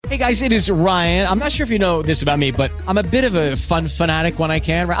Hey guys, it is Ryan. I'm not sure if you know this about me, but I'm a bit of a fun fanatic when I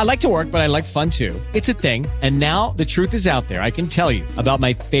can. I like to work, but I like fun too. It's a thing. And now the truth is out there. I can tell you about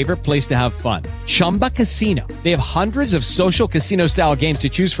my favorite place to have fun. Chumba Casino. They have hundreds of social casino style games to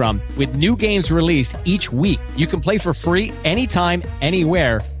choose from with new games released each week. You can play for free anytime,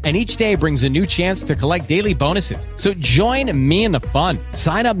 anywhere. And each day brings a new chance to collect daily bonuses. So join me in the fun.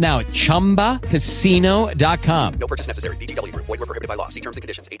 Sign up now at ChumbaCasino.com. No purchase necessary. VGW Group. Void where prohibited by law. See terms and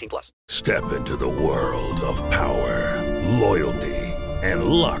conditions. 18+. Step into the world of power, loyalty, and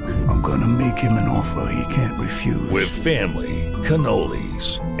luck. I'm gonna make him an offer he can't refuse. With family,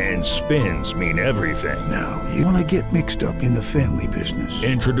 cannolis, and spins mean everything. Now, you wanna get mixed up in the family business.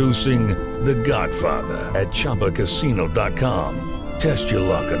 Introducing The Godfather at ChumbaCasino.com. Test your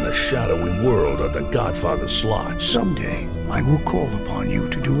luck in the shadowy world of The Godfather slot. Someday, I will call upon you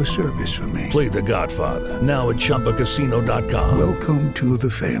to do a service for me. Play The Godfather now at ChumbaCasino.com. Welcome to the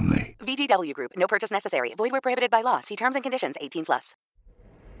family. VGW Group. No purchase necessary. Void where prohibited by law. See terms and conditions. 18+.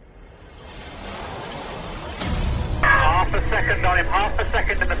 Half a second on him, half a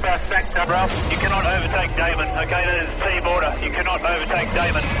second in the first sector. Ralph, you cannot overtake Damon. Okay, that is team order. You cannot overtake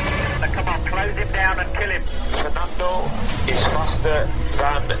Damon. Now come on, close him down and kill him. Fernando is faster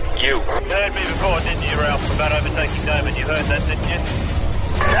than you. You heard me before, didn't you, Ralph, about overtaking Damon? You heard that, didn't you?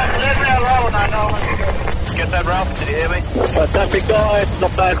 Yeah, leave me alone, I know. Get that, Ralph? Did you hear me? Fantastic guy,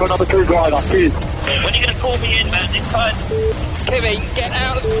 not bad for another two driver. Cheers. When are you going to call me in, man? This time? Kimmy, get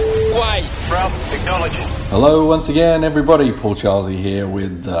out of the way. Ralph, acknowledge it. Hello once again, everybody. Paul Charlesy here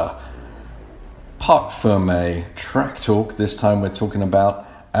with Parc Fermé Track Talk. This time we're talking about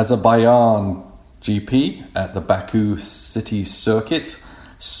Azerbaijan GP at the Baku City Circuit.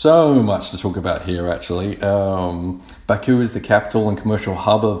 So much to talk about here, actually. Baku is the capital and commercial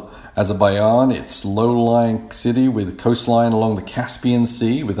hub of Azerbaijan. It's a low-lying city with coastline along the Caspian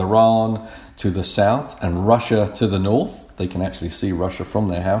Sea, with Iran to the south and Russia to the north. They can actually see Russia from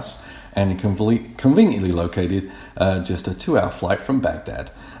their house, and conveniently located just a 2-hour flight from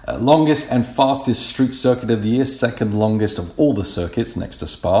Baghdad. Longest and fastest street circuit of the year, second longest of all the circuits next to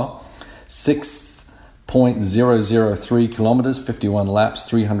Spa. 6.003 kilometers, 51 laps,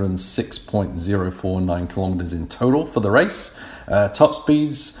 306.049 kilometers in total for the race. Top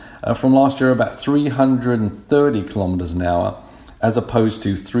speeds from last year about 330 kilometers an hour, as opposed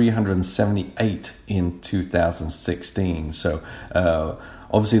to 378 in 2016. So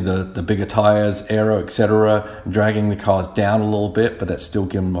obviously the bigger tires, aero, etc., dragging the cars down a little bit, but that's still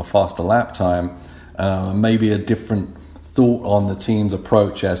giving them a faster lap time. Maybe a different thought on the team's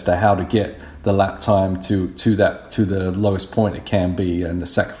approach as to how to get the lap time to the lowest point it can be, and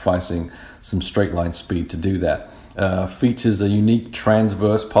sacrificing some straight line speed to do that. Features a unique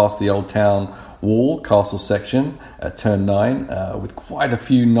transverse past the Old Town Wall Castle section at turn 9 with quite a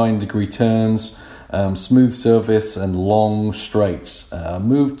few 9-degree turns, smooth surface and long straights.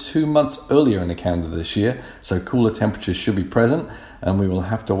 Moved 2 months earlier in the calendar this year, so cooler temperatures should be present, and we will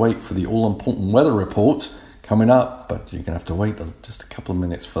have to wait for the all-important weather report coming up, but you're going to have to wait just a couple of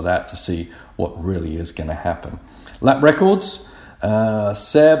minutes for that to see what really is going to happen. Lap records.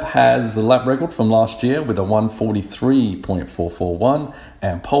 Seb has the lap record from last year with a 143.441,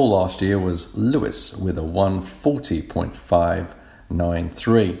 and pole last year was Lewis with a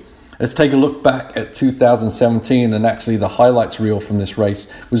 140.593. Let's take a look back at 2017, and actually the highlights reel from this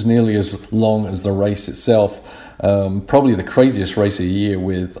race was nearly as long as the race itself. Probably the craziest race of the year,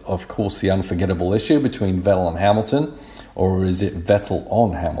 with, of course, the unforgettable issue between Vettel and Hamilton. Or is it Vettel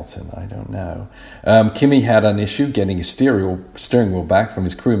on Hamilton? I don't know. Kimi had an issue getting his steering wheel back from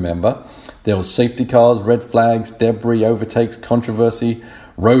his crew member. There was safety cars, red flags, debris, overtakes, controversy,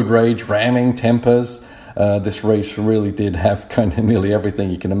 road rage, ramming, tempers. This race really did have kind of nearly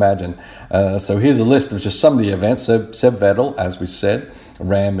everything you can imagine. So here's a list of just some of the events. Seb Vettel, as we said,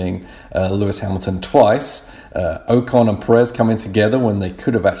 ramming Lewis Hamilton twice. Ocon and Perez coming together when they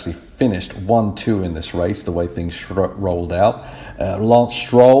could have actually finished 1-2 in this race, the way things rolled out. Lance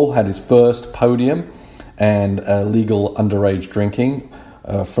Stroll had his first podium, and legal underage drinking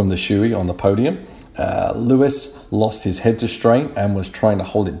from the shoey on the podium. Lewis lost his head to straight and was trying to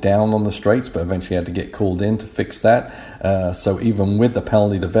hold it down on the straights, but eventually had to get called in to fix that. So even with the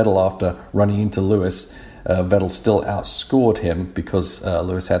penalty to Vettel after running into Lewis, Vettel still outscored him because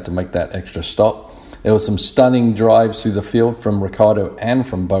Lewis had to make that extra stop. There were some stunning drives through the field from Ricciardo and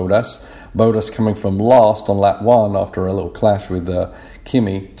from Bottas. Bottas coming from last on lap 1 after a little clash with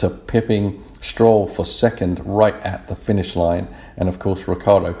Kimi to pipping Stroll for second right at the finish line. And of course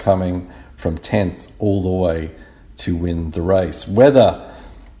Ricciardo coming from 10th all the way to win the race. Weather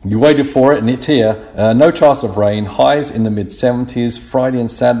You waited for it, and it's here. No chance of rain. Highs in the mid-70s. Friday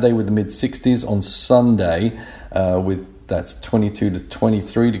and Saturday with the mid-60s. On Sunday, that's 22 to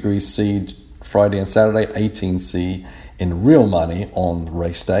 23 degrees C. Friday and Saturday, 18 C in real money on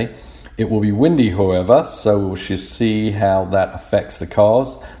race day. It will be windy, however, so we'll just see how that affects the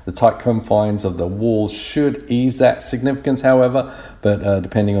cars. The tight confines of the walls should ease that significance, however, but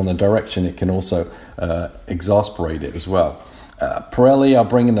depending on the direction, it can also exasperate it as well. Pirelli are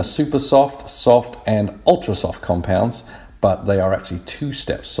bringing the super soft, soft, and ultra soft compounds, but they are actually 2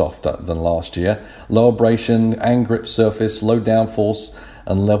 steps softer than last year. Low abrasion and grip surface, low downforce,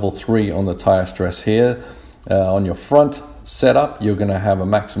 and level 3 on the tire stress here. On your front setup, you're going to have a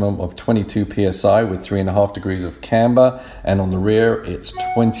maximum of 22 psi with 3.5 degrees of camber, and on the rear, it's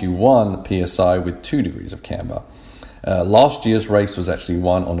 21 psi with 2 degrees of camber. Last year's race was actually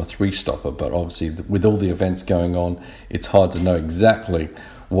won on a 3-stopper, but obviously with all the events going on, it's hard to know exactly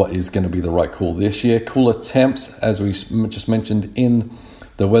what is going to be the right call this year. Cooler temps, as we just mentioned in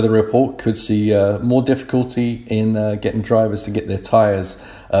the weather report, could see more difficulty in getting drivers to get their tyres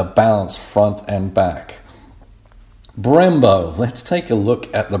balanced front and back. Brembo, let's take a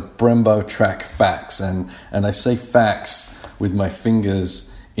look at the Brembo track facts, and I say facts with my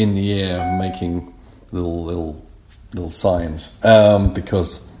fingers in the air making little signs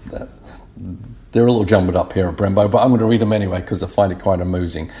because they're a little jumbled up here at Brembo, but I'm going to read them anyway because I find it quite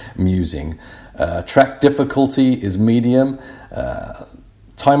amusing. Track difficulty is medium.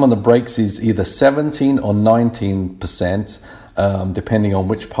 Time on the brakes is either 17 or 19%, depending on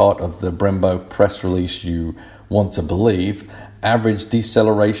which part of the Brembo press release you want to believe. Average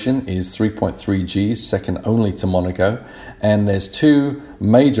deceleration is 3.3 Gs, second only to Monaco, and there's 2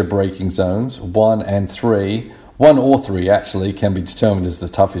 major braking zones, 1 and 3. 1 or 3 actually can be determined as the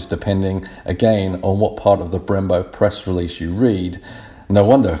toughest depending, again, on what part of the Brembo press release you read. No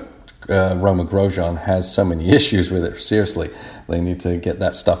wonder Romain Grosjean has so many issues with it. Seriously, they need to get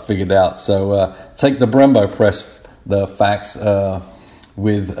that stuff figured out. So take the Brembo press, the facts,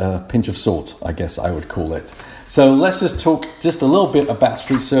 with a pinch of salt, I guess I would call it. So let's just talk just a little bit about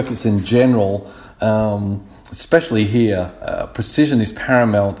street circuits in general, especially here. Precision is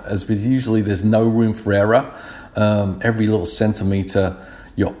paramount, as with usually there's no room for error. Every little centimetre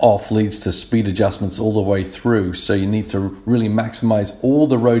you're off leads to speed adjustments all the way through, so you need to really maximize all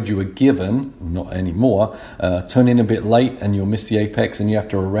the road you were given, not anymore. Turn in a bit late and you'll miss the apex and you have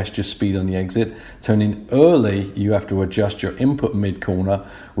to arrest your speed on the exit. Turn in early, you have to adjust your input mid-corner,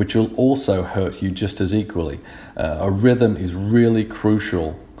 which will also hurt you just as equally. A rhythm is really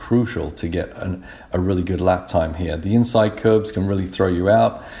crucial to get a really good lap time here. The inside curbs can really throw you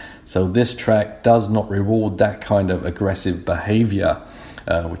out, so this track does not reward that kind of aggressive behavior,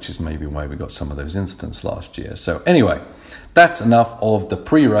 which is maybe why we got some of those incidents last year. So anyway, that's enough of the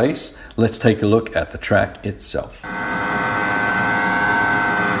pre-race. Let's take a look at the track itself.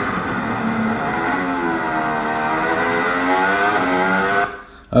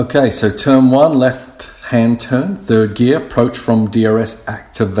 Okay, so turn 1, left-hand turn, 3rd gear, approach from DRS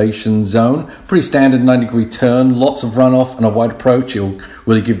activation zone. Pretty standard 90-degree turn, lots of runoff and a wide approach. It'll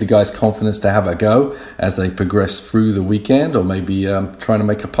really give the guys confidence to have a go as they progress through the weekend, or maybe trying to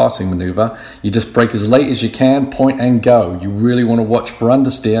make a passing maneuver. You just brake as late as you can, point and go. You really want to watch for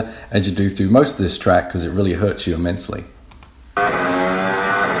understeer as you do through most of this track because it really hurts you immensely.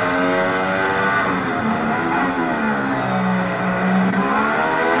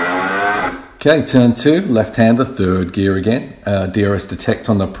 Okay, turn 2, left-hander, 3rd gear again. DRS detect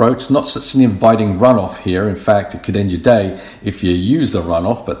on the approach. Not such an inviting runoff here. In fact, it could end your day if you use the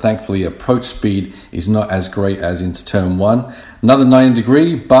runoff, but thankfully approach speed is not as great as into turn 1. Another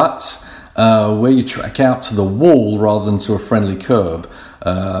 90-degree, but where you track out to the wall rather than to a friendly curb.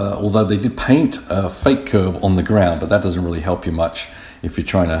 Although they did paint a fake curb on the ground, but that doesn't really help you much if you're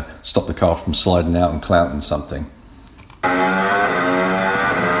trying to stop the car from sliding out and clouting something.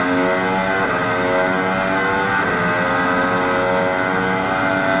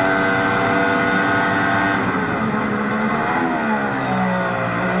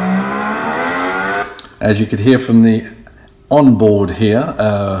 As you could hear from the onboard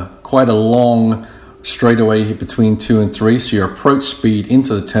here, quite a long straightaway between 2 and 3, so your approach speed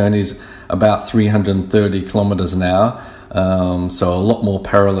into the turn is about 330 kilometers an hour. So a lot more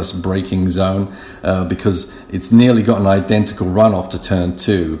perilous braking zone because it's nearly got an identical runoff to turn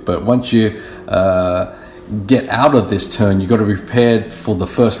 2. But once you get out of this turn, you've got to be prepared for the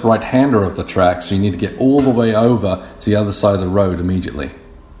first right-hander of the track, so you need to get all the way over to the other side of the road immediately.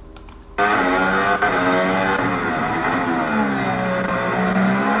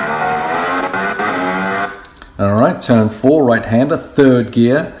 Alright, turn 4, right-hander, third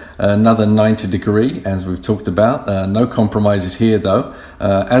gear, another 90 degree, as we've talked about. No compromises here, though.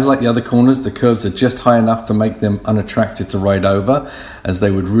 As like the other corners, the curbs are just high enough to make them unattractive to ride over, as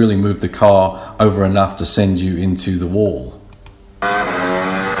they would really move the car over enough to send you into the wall.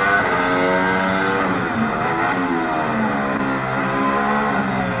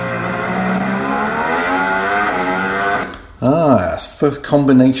 First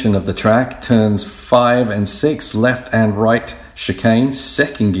combination of the track, turns 5 and 6, left and right chicane,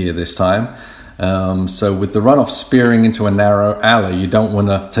 second gear this time. So with the runoff spearing into a narrow alley, you don't want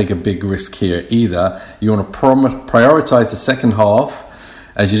to take a big risk here either. You want to prioritize the second half,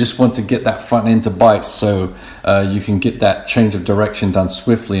 as you just want to get that front end to bite so you can get that change of direction done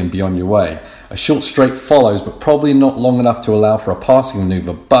swiftly and be on your way. A short straight follows, but probably not long enough to allow for a passing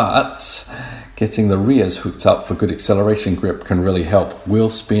maneuver, but getting the rears hooked up for good acceleration grip can really help.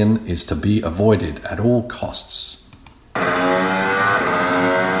 Wheel spin is to be avoided at all costs.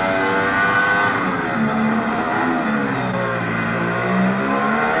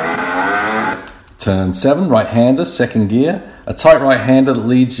 Turn 7, right-hander, second gear. A tight right-hander that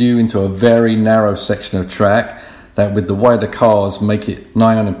leads you into a very narrow section of track that with the wider cars make it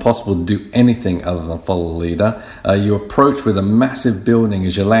nigh on impossible to do anything other than follow the leader. You approach with a massive building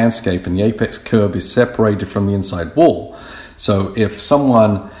as your landscape, and the apex curb is separated from the inside wall. So if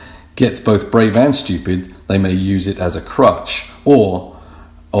someone gets both brave and stupid, they may use it as a crutch or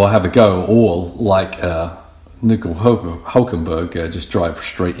have a go, or like Nico Hulkenberg, just drive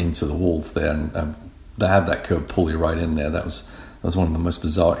straight into the walls there, and they have that curb pull you right in there. That was one of the most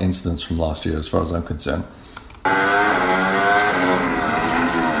bizarre incidents from last year as far as I'm concerned.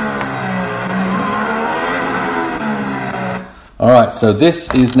 Alright, so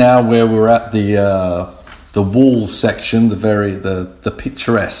this is now where we're at the wall section, the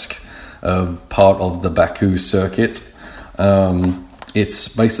picturesque part of the Baku circuit. It's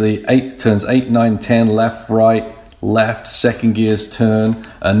basically turns 8, 9, 10, left, right, left, second gears turn,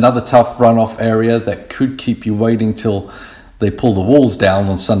 another tough runoff area that could keep you waiting till they pull the walls down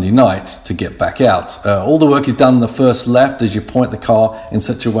on Sunday night to get back out. All the work is done in the first left as you point the car in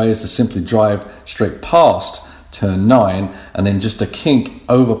such a way as to simply drive straight past turn 9, and then just a kink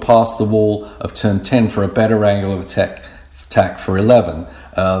over past the wall of turn 10 for a better angle of attack for 11.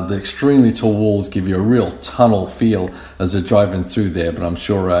 The extremely tall walls give you a real tunnel feel as they're driving through there, but I'm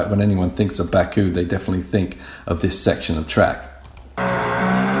sure when anyone thinks of Baku, they definitely think of this section of track.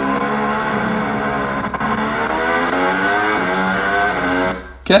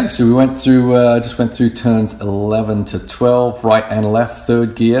 Okay, so we just went through turns 11 to 12, right and left,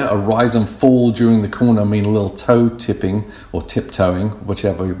 third gear, a rise and fall during the corner, a little toe tipping or tiptoeing,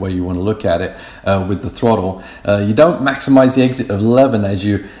 whichever way you want to look at it, with the throttle. You don't maximize the exit of 11 as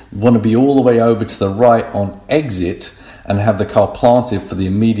you want to be all the way over to the right on exit and have the car planted for the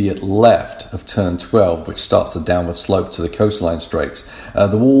immediate left of turn 12, which starts the downward slope to the coastline straights.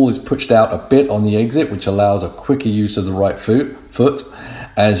 The wall is pushed out a bit on the exit, which allows a quicker use of the right foot.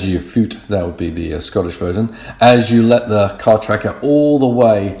 That would be the Scottish version, as you let the car tracker all the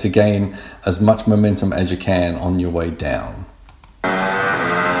way to gain as much momentum as you can on your way down.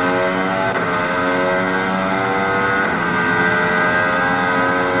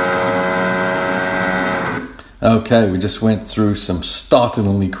 Okay, we just went through some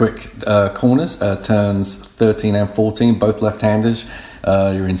startlingly quick corners, turns 13 and 14, both left-handers.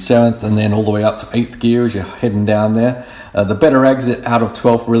 You're in 7th and then all the way up to 8th gear as you're heading down there. The better exit out of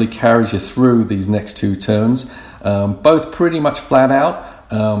 12th really carries you through these next two turns, both pretty much flat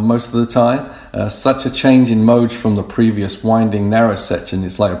out most of the time. Such a change in modes from the previous winding narrow section,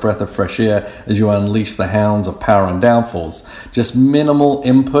 it's like a breath of fresh air as you unleash the hounds of power and downfalls. Just minimal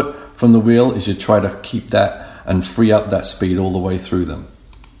input from the wheel as you try to keep that and free up that speed all the way through them.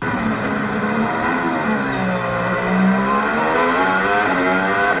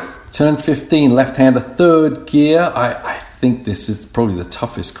 Turn 15, left-hander, third gear. I think this is probably the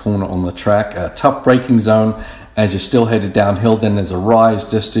toughest corner on the track. A tough braking zone as you're still headed downhill. Then there's a rise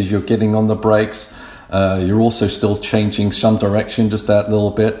just as you're getting on the brakes. You're also still changing some direction just that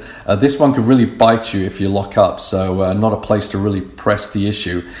little bit. This one could really bite you if you lock up, so not a place to really press the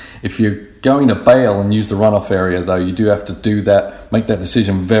issue. If you're going to bail and use the runoff area, though, you do have to do that, make that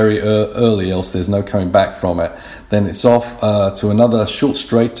decision very early, else there's no coming back from it. Then it's off to another short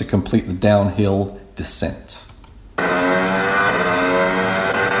straight to complete the downhill descent.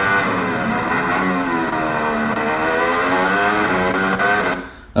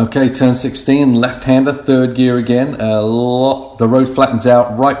 Okay, turn 16, left-hander, third gear again. A lot The road flattens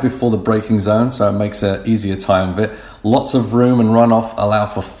out right before the braking zone, so it makes an easier time of it. Lots of room and runoff allow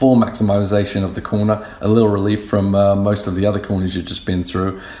for full maximization of the corner. A little relief from most of the other corners you've just been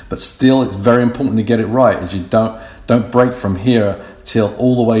through, but still it's very important to get it right, as you don't brake from here till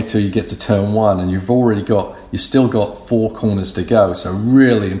all the way till you get to turn 1, and you've still got 4 corners to go. So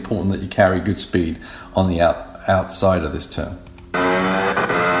really important that you carry good speed on the outside of this turn.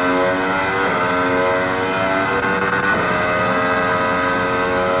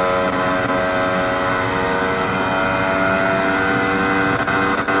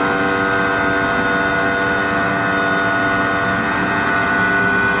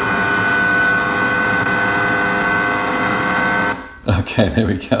 Okay, there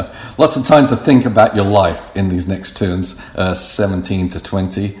we go. Lots of time to think about your life in these next turns, 17 to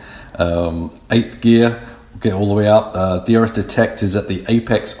 20. 8th gear, get all the way up. DRS detect is at the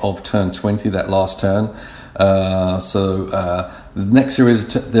apex of turn 20, that last turn. The next series,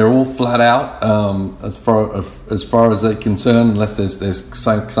 they're all flat out as far as they're concerned, unless there's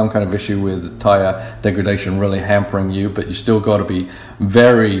some kind of issue with tyre degradation really hampering you. But you still got to be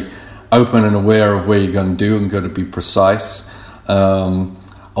very open and aware of where you're going to do and got to be precise.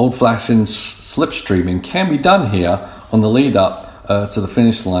 Old-fashioned slipstreaming can be done here on the lead up to the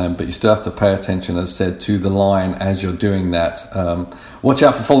finish line, but you still have to pay attention, as I said, to the line as you're doing that. Watch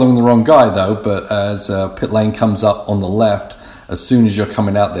out for following the wrong guy though, but as pit lane comes up on the left as soon as you're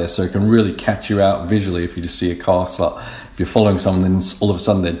coming out there, so it can really catch you out visually if you just see a car slot. If you're following someone, then all of a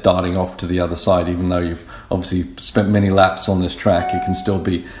sudden they're darting off to the other side, even though you've obviously spent many laps on this track. It can still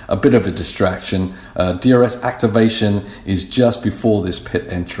be a bit of a distraction. DRS activation is just before this pit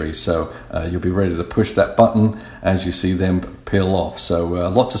entry, so you'll be ready to push that button as you see them peel off. So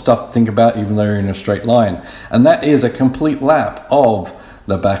lots of stuff to think about, even though you're in a straight line. And that is a complete lap of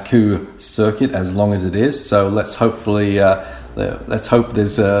the Baku circuit, as long as it is. So let's hope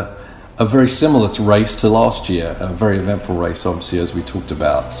there's a very similar race to last year, a very eventful race, obviously, as we talked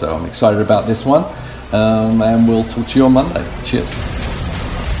about. So I'm excited about this one, and we'll talk to you on Monday. Cheers.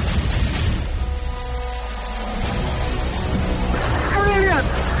 Brilliant!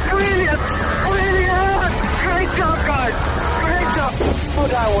 Great job, guys! Great job! Well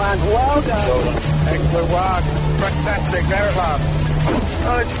done, Juan. Well done. Excellent work. Fantastic. Very fast.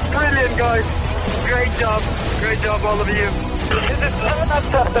 Oh, it's brilliant, guys. Great job. Great job, all of you. This is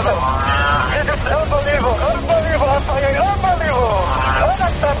unacceptable. This is unbelievable. Unbelievable.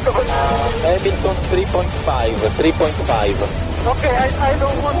 Unacceptable. Hamilton 3.5. Okay, I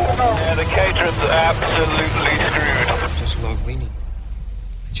don't want to know. Yeah, the Caterhams are absolutely screwed. I just love winning.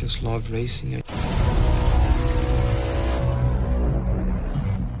 I just love racing.